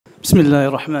بسم الله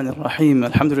الرحمن الرحيم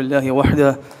الحمد لله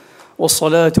وحده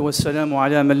والصلاة والسلام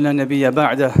على من لا نبي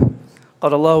بعده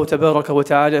قال الله تبارك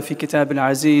وتعالى في كتاب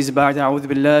العزيز بعد أعوذ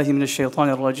بالله من الشيطان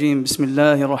الرجيم بسم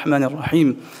الله الرحمن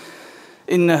الرحيم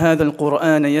إن هذا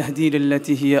القرآن يهدي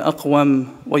للتي هي أقوم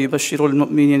ويبشر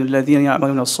المؤمنين الذين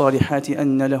يعملون الصالحات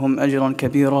أن لهم أجرا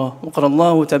كبيرا وقال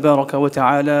الله تبارك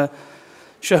وتعالى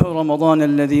شهر رمضان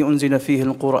الذي أنزل فيه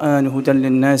القرآن هدى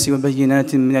للناس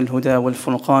وبينات من الهدى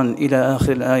والفرقان إلى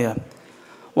آخر الآية.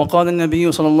 وقال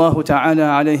النبي صلى الله تعالى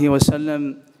عليه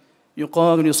وسلم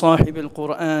يقال لصاحب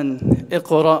القرآن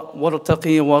اقرأ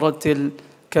وارتقي ورتل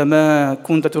كما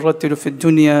كنت ترتل في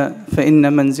الدنيا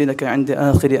فإن منزلك عند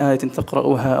آخر آية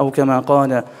تقرأها أو كما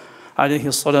قال عليه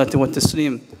الصلاة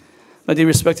والتسليم. My dear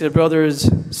respected brothers,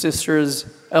 sisters,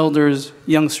 elders,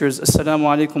 youngsters, Assalamu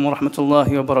alaikum wa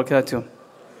rahmatullahi wa barakatuh.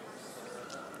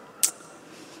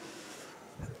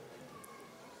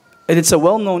 And it's a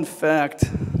well-known fact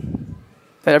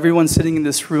that everyone sitting in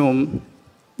this room,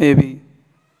 maybe,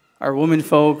 are women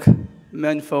folk,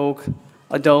 men folk,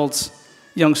 adults,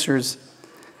 youngsters.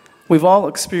 We've all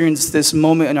experienced this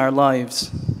moment in our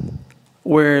lives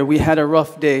where we had a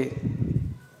rough day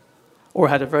or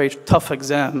had a very tough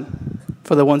exam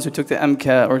for the ones who took the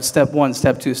MCAT or Step 1,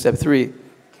 Step 2, Step 3,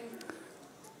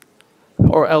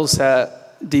 or LSAT,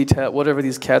 DTAT, whatever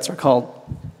these cats are called.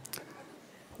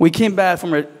 We came back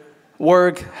from our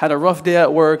work, had a rough day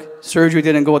at work, surgery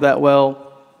didn't go that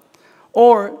well,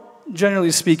 or generally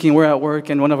speaking, we're at work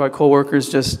and one of our coworkers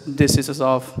just disses us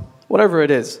off, whatever it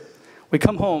is. We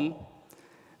come home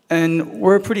and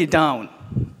we're pretty down.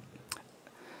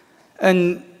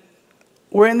 And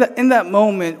we're in that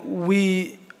moment,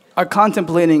 we are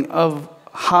contemplating of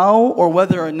how or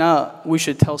whether or not we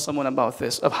should tell someone about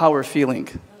this, of how we're feeling.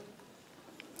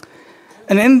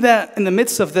 And in the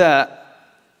midst of that,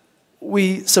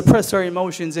 we suppress our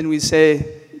emotions and we say,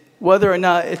 whether or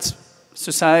not it's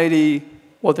society,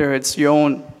 whether it's your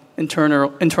own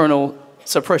internal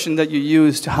suppression that you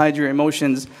use to hide your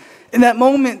emotions, in that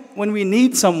moment when we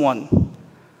need someone,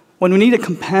 when we need a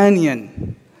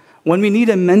companion, when we need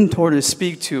a mentor to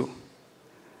speak to,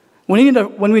 when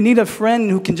we need a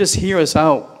friend who can just hear us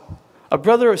out, a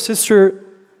brother or sister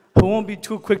who won't be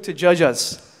too quick to judge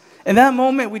us, in that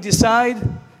moment we decide,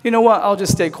 you know what, I'll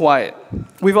just stay quiet.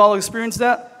 We've all experienced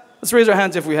that? Let's raise our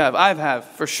hands if we have. I have,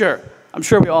 for sure. I'm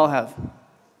sure we all have.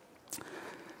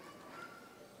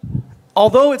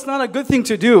 Although it's not a good thing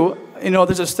to do,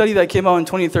 there's a study that came out in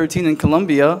 2013 in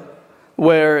Colombia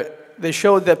where they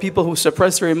showed that people who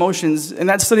suppress their emotions, in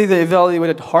that study they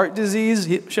evaluated heart disease.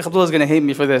 Shaykh Abdul is going to hate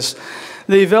me for this.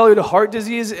 They evaluated heart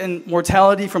disease and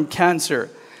mortality from cancer.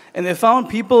 And they found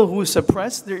people who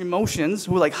suppress their emotions,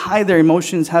 who hide their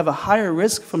emotions, have a higher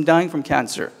risk from dying from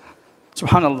cancer.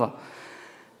 SubhanAllah.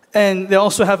 And they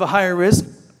also have a higher risk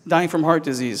dying from heart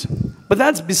disease. But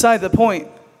that's beside the point.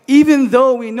 Even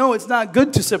though we know it's not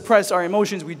good to suppress our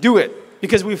emotions, we do it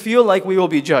because we feel like we will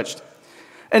be judged.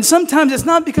 And sometimes it's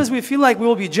not because we feel like we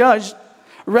will be judged.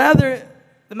 Rather,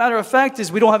 the matter of fact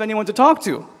is we don't have anyone to talk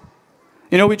to.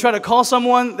 We try to call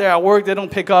someone, they're at work, they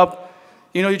don't pick up.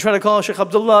 You try to call Shaykh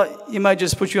Abdullah, he might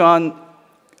just put you on,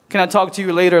 can I talk to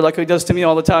you later, like he does to me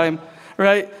all the time,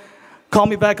 right? Call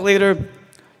me back later.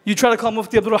 You try to call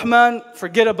Mufti Abdul Rahman,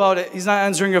 forget about it, he's not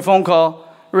answering your phone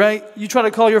call, right? You try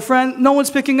to call your friend, no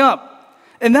one's picking up.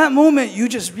 In that moment, you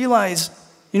just realize,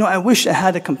 I wish I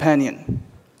had a companion.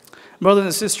 Brothers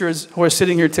and sisters who are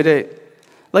sitting here today,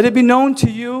 let it be known to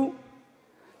you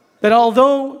that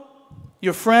although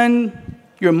your friend,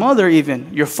 your mother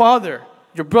even, your father,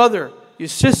 your brother, your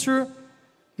sister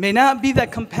may not be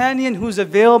that companion who's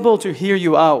available to hear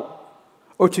you out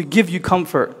or to give you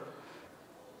comfort.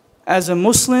 As a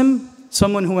Muslim,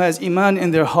 someone who has Iman in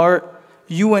their heart,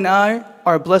 you and I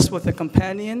are blessed with a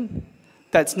companion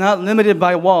that's not limited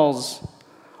by walls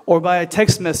or by a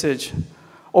text message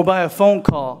or by a phone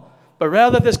call, but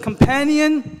rather this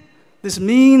companion, this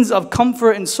means of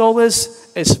comfort and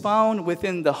solace is found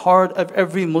within the heart of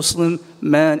every Muslim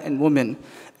man and woman.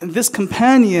 And this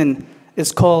companion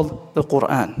is called the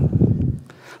Quran.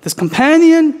 This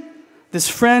companion, this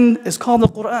friend is called the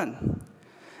Quran.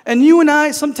 And you and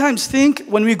I sometimes think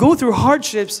when we go through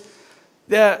hardships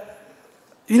that,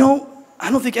 I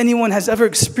don't think anyone has ever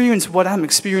experienced what I'm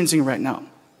experiencing right now.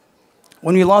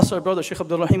 When we lost our brother, Shaykh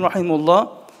Abdul Rahim,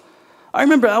 rahimahullah, I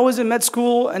remember I was in med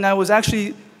school and it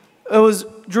was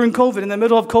during COVID, in the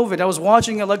middle of COVID, I was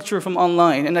watching a lecture from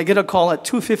online and I get a call at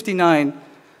 2:59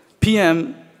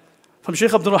 p.m. from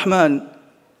Shaykh Abdul Rahman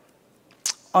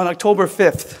on October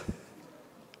 5th.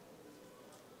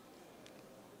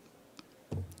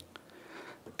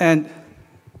 And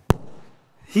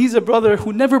He's a brother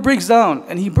who never breaks down,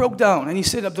 and he broke down, and he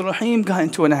said Abdul Rahim got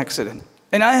into an accident.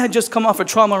 And I had just come off a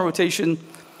trauma rotation,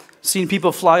 seen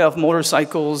people fly off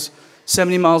motorcycles,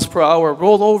 70 miles per hour,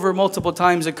 roll over multiple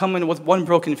times and come in with one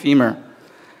broken femur.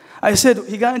 I said,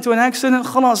 he got into an accident,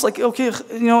 khalas, like, okay,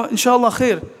 inshallah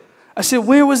khair. I said,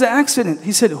 where was the accident?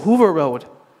 He said, Hoover Road.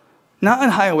 Not on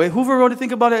highway. Hoover Road,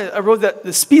 think about it, a road that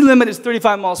the speed limit is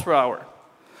 35 miles per hour.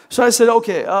 So I said,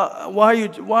 okay, why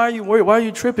are you worried? Why are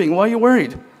you tripping? Why are you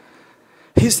worried?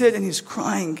 He said, and he's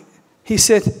crying, he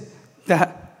said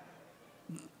that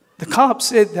the cop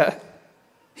said that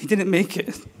he didn't make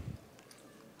it.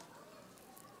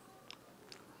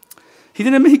 He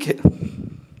didn't make it.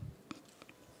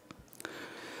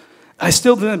 I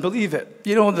still didn't believe it.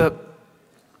 The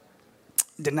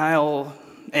denial,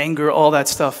 anger, all that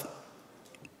stuff.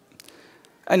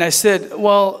 And I said,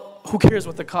 well, who cares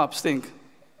what the cops think?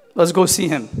 Let's go see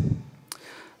him.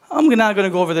 I'm not going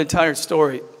to go over the entire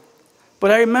story.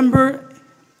 But I remember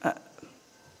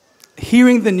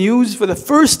hearing the news for the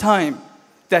first time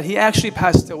that he actually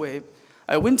passed away.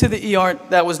 I went to the ER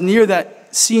that was near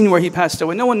that scene where he passed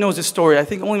away. No one knows the story. I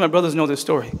think only my brothers know the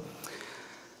story.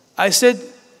 I said,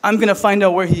 I'm going to find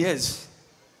out where he is.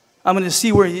 I'm going to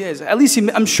see where he is. At least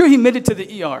I'm sure he made it to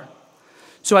the ER.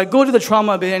 So I go to the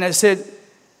trauma bay and I said,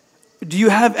 do you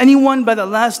have anyone by the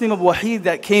last name of Waheed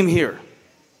that came here?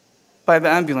 By the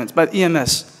ambulance, by the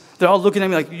EMS. They're all looking at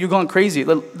me like, you're going crazy.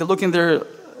 They're looking at their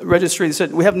registry. They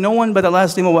said, we have no one by the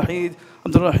last name of Waheed,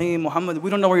 Abdul Rahim, Muhammad.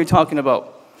 We don't know what you're talking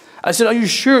about. I said, are you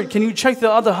sure? Can you check the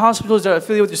other hospitals that are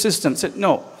affiliated with your system? He said,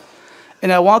 no.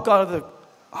 And I walk out of the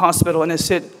hospital and I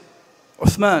said,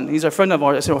 Uthman, he's a friend of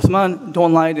ours. I said, Uthman,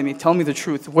 don't lie to me. Tell me the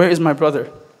truth. Where is my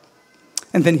brother?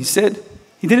 And then he said,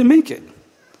 he didn't make it.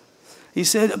 He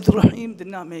said, Abdul Rahim did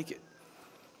not make it.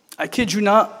 I kid you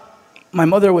not, my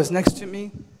mother was next to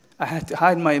me. I had to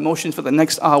hide my emotions for the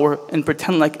next hour and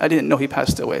pretend like I didn't know he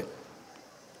passed away.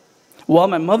 While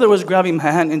my mother was grabbing my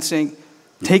hand and saying,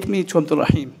 take me to Abdul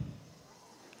Rahim.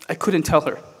 I couldn't tell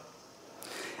her.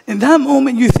 In that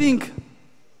moment,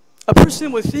 a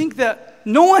person would think that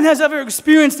no one has ever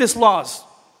experienced this loss.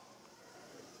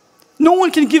 No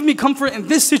one can give me comfort in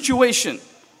this situation.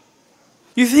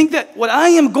 You think that what I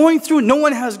am going through, no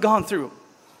one has gone through.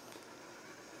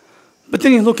 But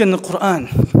then you look in the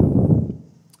Quran,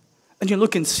 and you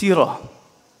look in Seerah,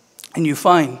 and you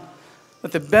find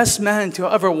that the best man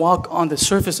to ever walk on the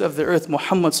surface of the earth,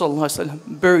 Muhammad sallallahu alaihi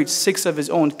wasallam, buried 6 of his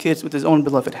own kids with his own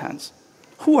beloved hands.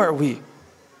 Who are we?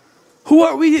 Who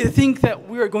are we to think that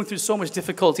we are going through so much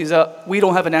difficulties that we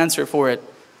don't have an answer for it?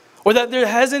 Or that there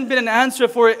hasn't been an answer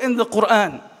for it in the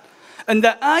Quran? And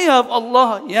the ayah of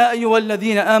Allah, Ya ayyuhal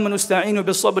ladhina amanu ista'inu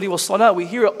bis sabri was salah, we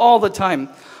hear it all the time.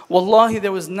 Wallahi,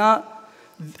 there was not,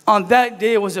 on that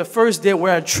day, it was the first day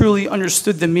where I truly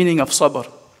understood the meaning of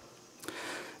sabr.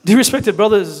 Dear respected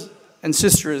brothers and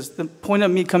sisters, the point of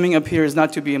me coming up here is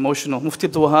not to be emotional. Mufti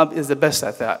Abdul Wahab is the best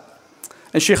at that.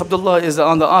 And Shaykh Abdullah is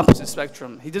on the opposite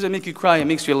spectrum. He doesn't make you cry, he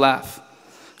makes you laugh.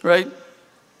 Right?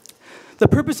 The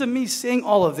purpose of me saying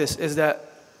all of this is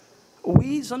that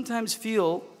we sometimes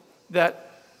feel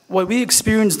that when we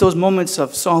experience those moments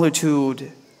of solitude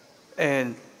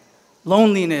and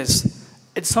loneliness,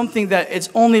 it's something that it's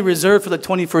only reserved for the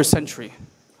 21st century.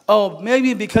 Oh,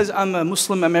 maybe because I'm a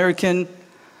Muslim American,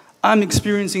 I'm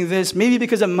experiencing this. Maybe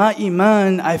because of my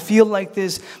iman, I feel like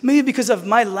this. Maybe because of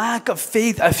my lack of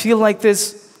faith, I feel like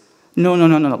this. No.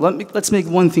 Let's make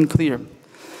one thing clear.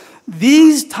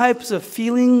 These types of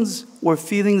feelings were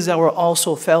feelings that were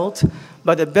also felt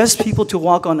by the best people to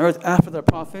walk on earth after the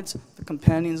prophets, the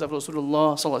companions of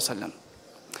Rasulullah sallallahu alaihi wasallam.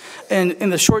 And in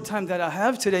the short time that I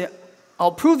have today,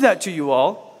 I'll prove that to you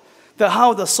all, that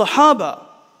how the Sahaba,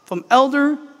 from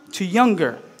elder to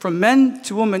younger, from men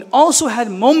to women, also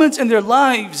had moments in their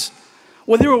lives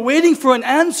where they were waiting for an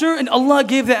answer and Allah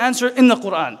gave the answer in the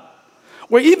Quran.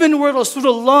 Where even where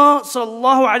Rasulullah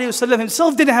sallallahu alaihi wasallam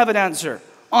himself didn't have an answer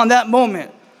on that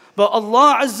moment. But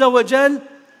Allah Azza wa Jal,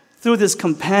 through this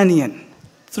companion,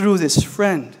 through this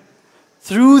friend,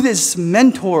 through this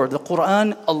mentor, the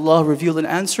Quran, Allah revealed an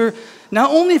answer,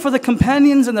 not only for the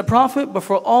companions and the Prophet, but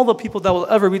for all the people that will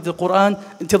ever read the Quran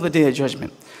until the Day of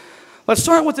Judgment. Let's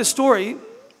start with the story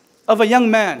of a young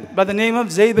man by the name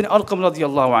of Zayd bin Arqam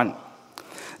radiallahu anhu.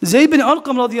 Zayd bin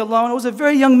Arqam radiallahu anhu was a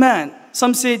very young man.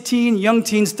 Some say young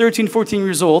teens, 13, 14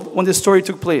 years old when this story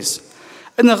took place.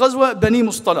 In the Ghazwa Bani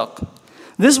Mustalaq.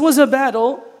 This was a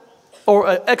battle or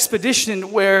an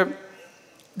expedition where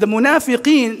the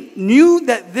Munafiqeen knew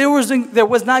that there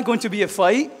was not going to be a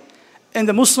fight and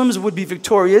the Muslims would be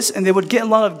victorious and they would get a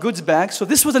lot of goods back. So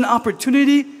this was an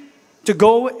opportunity to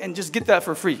go and just get that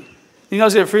for free. You know,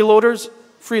 they're freeloaders.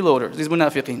 freeloaders, these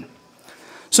munafiqeen.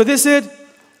 So they said,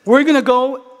 we're going to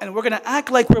go and we're going to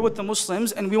act like we're with the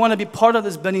Muslims and we want to be part of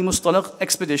this Bani Mustalaq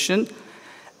expedition.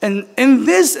 And in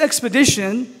this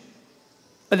expedition,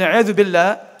 al-a'adhu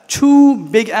billah, two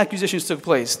big accusations took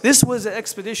place. This was an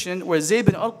expedition where Zayd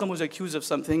bin Arqam was accused of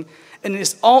something, and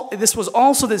this was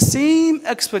also the same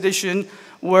expedition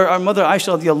where our mother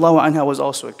Aisha radiallahu anha was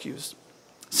also accused.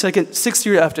 Sixth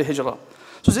year after Hijrah.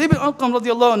 So Zayd bin Arqam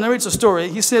radiallahu anhu narrates a story.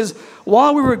 He says,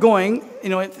 while we were going,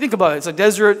 think about it, it's a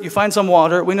desert, you find some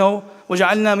water. We know,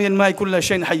 وَجَعَلْنَا مِنَ الْمَاءِ كُلَّ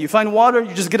شَيْءٍ حَيٍّ. You find water,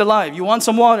 you just get alive. You want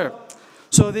some water.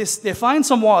 So they find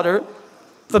some water.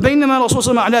 فبينما الرسول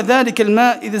صلى الله عليه وسلم على ذلك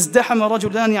الماء إذ ازدحم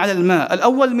رجلان على الماء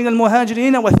الأول من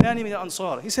المهاجرين والثاني من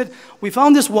الأنصار. He said, we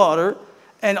found this water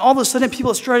and all of a sudden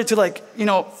people started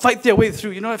to fight their way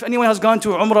through. If anyone has gone to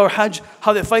Umrah or Hajj,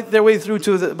 how they fight their way through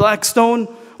to the Black Stone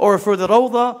or for the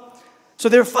Rawda. So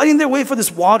they're fighting their way for this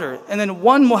water. And then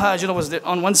one muhajir was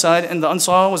on one side and the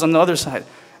Ansar was on the other side.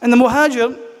 And the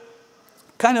muhajir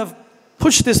kind of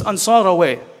pushed this Ansar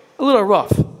away, a little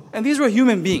rough. And these were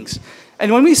human beings.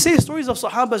 And when we say stories of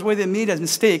Sahabas where they made a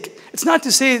mistake, it's not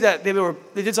to say that they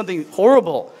did something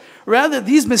horrible. Rather,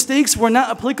 these mistakes were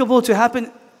not applicable to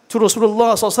happen to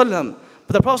Rasulullah sallallahu alaihi wasallam.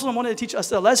 But the Prophet wanted to teach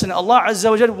us a lesson. Allah Azza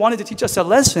wa Jalla wanted to teach us a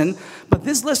lesson, but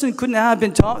this lesson couldn't have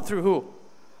been taught through who?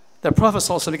 The Prophet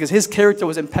sallallahu alaihi wasallam, because his character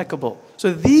was impeccable.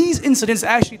 So these incidents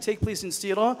actually take place in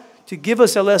Sirah to give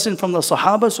us a lesson from the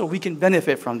Sahaba so we can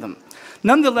benefit from them.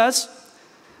 Nonetheless,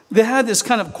 they had this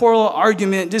kind of quarrel,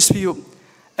 argument, dispute.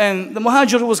 And the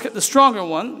Muhajir was the stronger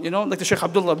one, like the Shaykh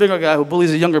Abdullah, bigger guy who bullies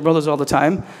the younger brothers all the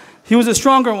time. He was the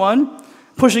stronger one,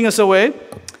 pushing us away.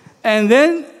 And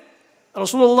then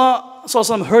Rasulullah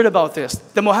ﷺ heard about this.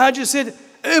 The Muhajir said,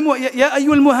 Ya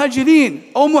ayyul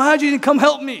muhajirin, oh Muhajirin, come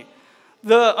help me.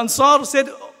 The Ansar said,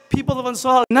 people of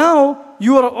Ansar, now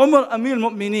you are Umar Amir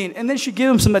al-Mu'mineen. And then she gave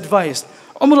him some advice.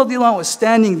 Umar radiallahu was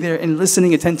standing there and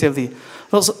listening attentively.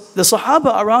 The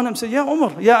Sahaba around him said, Ya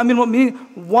Umar, Ya Amir al-Mu'mineen,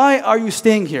 why are you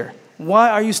staying here? Why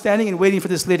are you standing and waiting for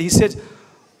this lady? He said,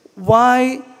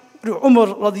 why do Umar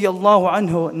radiallahu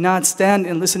anhu not stand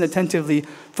and listen attentively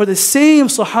for the same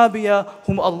Sahabiya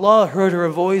whom Allah heard her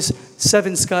voice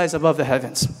 7 skies above the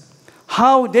heavens?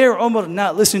 How dare Umar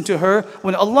not listen to her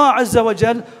when Allah Azza wa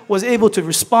Jal was able to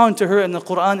respond to her in the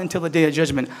Quran until the Day of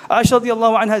Judgment? Aisha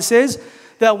radiallahu anha says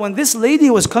that when this lady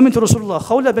was coming to Rasulullah,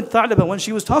 Khawla bint Tha'laba, when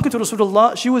she was talking to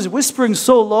Rasulullah, she was whispering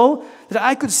so low that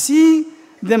I could see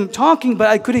them talking, but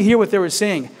I couldn't hear what they were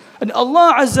saying. And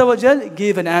Allah Azza wa Jal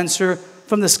gave an answer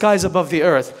from the skies above the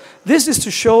earth. This is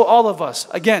to show all of us,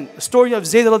 again, the story of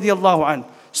Zayd radiallahu anhu,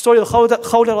 story of Khawla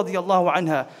radiallahu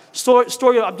anha,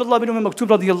 story of Abdullah bin Maktub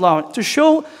radiallahu anhu, to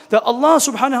show that Allah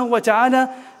subhanahu wa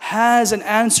ta'ala has an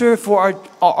answer for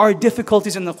our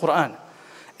difficulties in the Quran.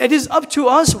 It is up to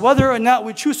us whether or not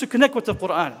we choose to connect with the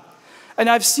Quran. And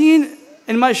I've seen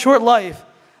in my short life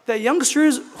that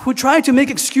youngsters who try to make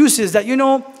excuses that,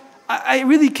 I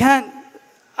really can't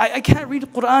read the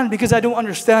Quran because I don't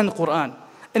understand the Quran.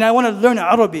 And I want to learn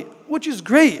Arabic, which is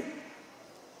great.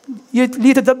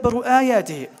 لِيَتَدَبَّرُوا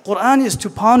آيَاتِهِ. Quran is to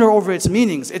ponder over its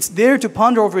meanings. It's there to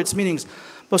ponder over its meanings.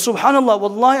 But subhanAllah,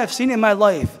 wallahi, I've seen in my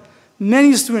life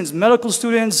many students, medical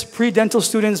students, pre-dental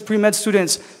students, pre-med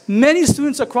students, many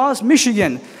students across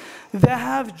Michigan that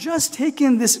have just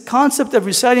taken this concept of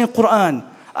reciting Quran.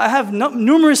 I have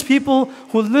numerous people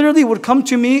who literally would come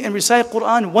to me and recite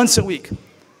Quran once a week.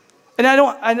 And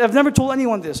I've never told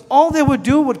anyone this. All they would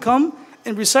do would come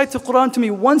and recite the Quran to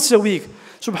me once a week.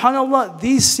 SubhanAllah,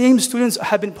 these same students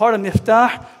have been part of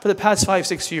Miftah for the past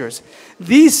 5-6 years.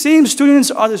 These same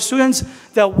students are the students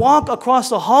that walk across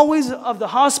the hallways of the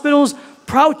hospitals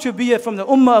proud to be from the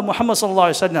Ummah of Muhammad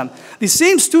sallallahu alaihi wasallam. These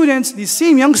same students, these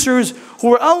same youngsters who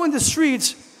were out in the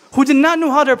streets, who did not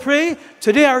know how to pray,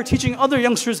 today are teaching other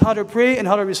youngsters how to pray and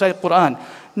how to recite Quran.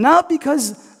 Not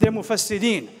because they're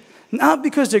mufassirin, not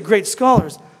because they're great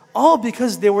scholars, all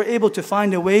because they were able to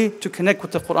find a way to connect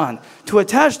with the Quran, to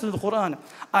attach to the Quran.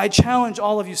 I challenge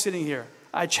all of you sitting here.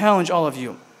 I challenge all of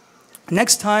you.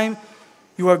 Next time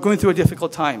you are going through a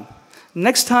difficult time,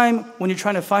 next time when you're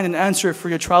trying to find an answer for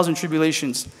your trials and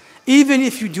tribulations, even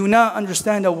if you do not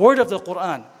understand a word of the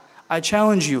Quran, I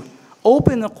challenge you,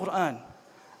 open the Quran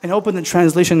and open the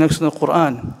translation next to the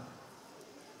Quran.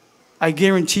 I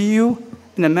guarantee you,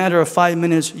 in a matter of 5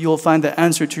 minutes, you will find the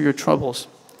answer to your troubles.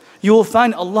 You will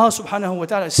find Allah subhanahu wa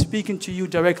ta'ala speaking to you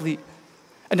directly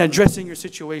and addressing your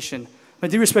situation. My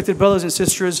dear respected brothers and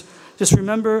sisters, just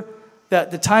remember that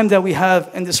the time that we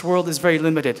have in this world is very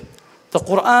limited. The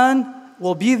Quran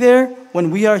will be there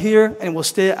when we are here and will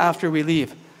stay after we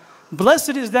leave.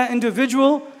 Blessed is that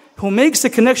individual who makes the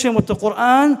connection with the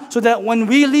Quran so that when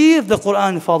we leave, the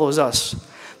Quran follows us.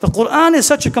 The Quran is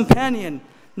such a companion,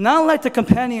 not like the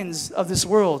companions of this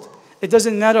world. It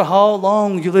doesn't matter how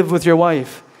long you live with your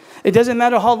wife. It doesn't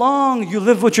matter how long you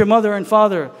live with your mother and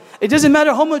father. It doesn't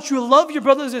matter how much you love your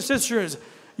brothers and sisters.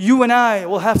 You and I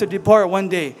will have to depart one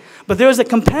day. But there's a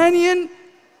companion,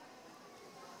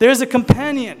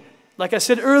 like I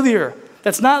said earlier,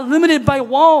 that's not limited by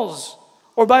walls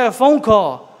or by a phone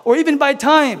call or even by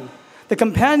time. The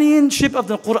companionship of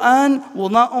the Quran will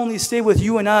not only stay with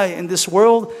you and I in this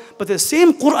world, but the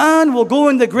same Quran will go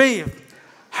in the grave.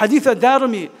 Hadith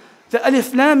al-Darimi, the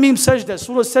Alif Lam Mim Sajda,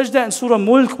 Surah Sajda and Surah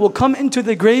Mulk will come into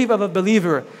the grave of a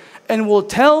believer and will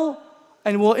tell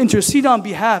and will intercede on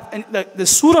behalf. And the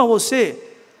surah will say,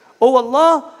 "Oh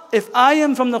Allah, if I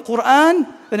am from the Quran,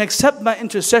 then accept my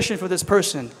intercession for this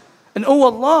person. And oh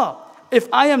Allah, if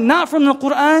I am not from the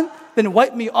Quran, then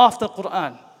wipe me off the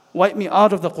Quran. Wipe me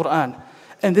out of the Quran."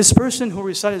 And this person who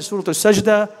recited Surah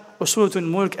Al-Sajda or Surah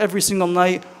Al-Mulk every single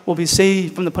night will be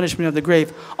saved from the punishment of the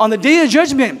grave. On the Day of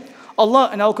Judgment, Allah,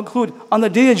 and I'll conclude, on the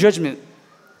Day of Judgment,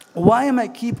 why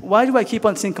do I keep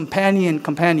on saying companion,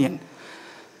 companion?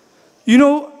 You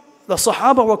know, the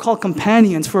Sahaba were called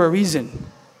companions for a reason.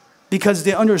 Because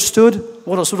they understood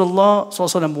what Rasulullah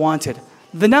ﷺ wanted.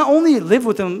 They not only lived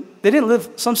with him,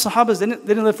 some Sahabas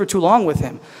didn't live for too long with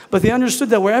him. But they understood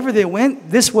that wherever they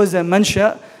went, this was the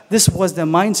mansha, this was the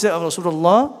mindset of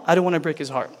Rasulullah. I don't want to break his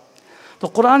heart. The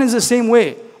Quran is the same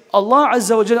way. Allah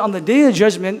Azza wa Jalla on the Day of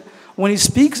Judgment, when He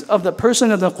speaks of the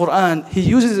person of the Quran, He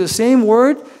uses the same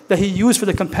word that He used for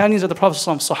the companions of the Prophet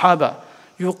ﷺ, Sahaba.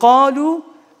 يُقَالُ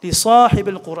لِصَاحِبِ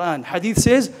الْقُرْآنِ. Hadith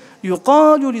says,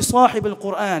 يُقَالُ لِصَاحِبِ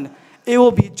الْقُرْآنِ. It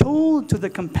will be told to the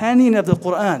companion of the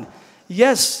Quran.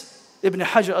 Yes, Ibn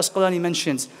Hajar Asqalani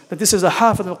mentions that this is a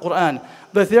half of the Quran.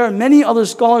 But there are many other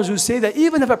scholars who say that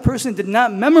even if a person did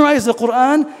not memorize the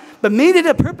Quran, but made it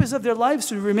a purpose of their lives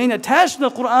to remain attached to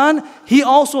the Quran, he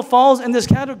also falls in this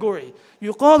category.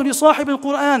 يُقَالُ لِصَاحِبِ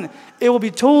الْقُرْآنِ. It will be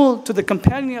told to the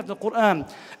companion of the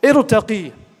Quran,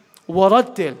 ارتقي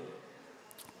ورتل.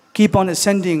 Keep on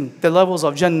ascending the levels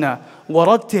of Jannah.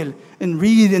 وَرَتِّلْ. And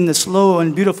read in the slow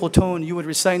and beautiful tone you would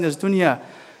recite in this dunya.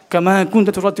 كَمَا كُنْتَ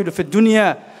تُرَتِّلُ فِي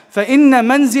الدُّنْيا فَإِنَّ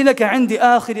مَنْزِلَكَ عِنْدِ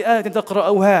آخِرِ آيَةٍ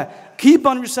تَقْرَأُهَا. Keep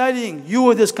on reciting. You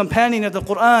are this companion of the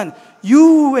Quran.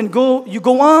 You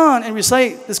go on and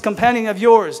recite this companion of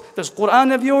yours, this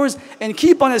Quran of yours, and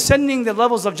keep on ascending the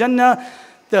levels of Jannah.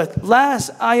 The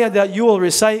last ayah that you will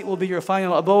recite will be your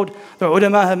final abode. The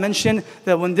ulama have mentioned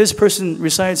that when this person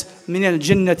recites مِنَ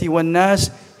الْجِنَّةِ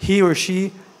وَالنَّاسِ, he or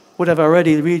she would have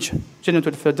already reached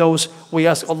Jannatul Firdaus. We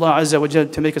ask Allah Azza wa Jal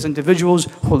to make us individuals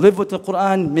who live with the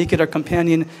Quran, make it our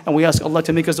companion, and we ask Allah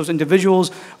to make us those individuals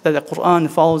that the Quran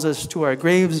follows us to our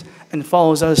graves and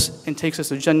follows us and takes us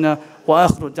to Jannah. Wa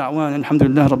akhiru da'wan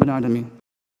alhamdulillah rabbil alameen.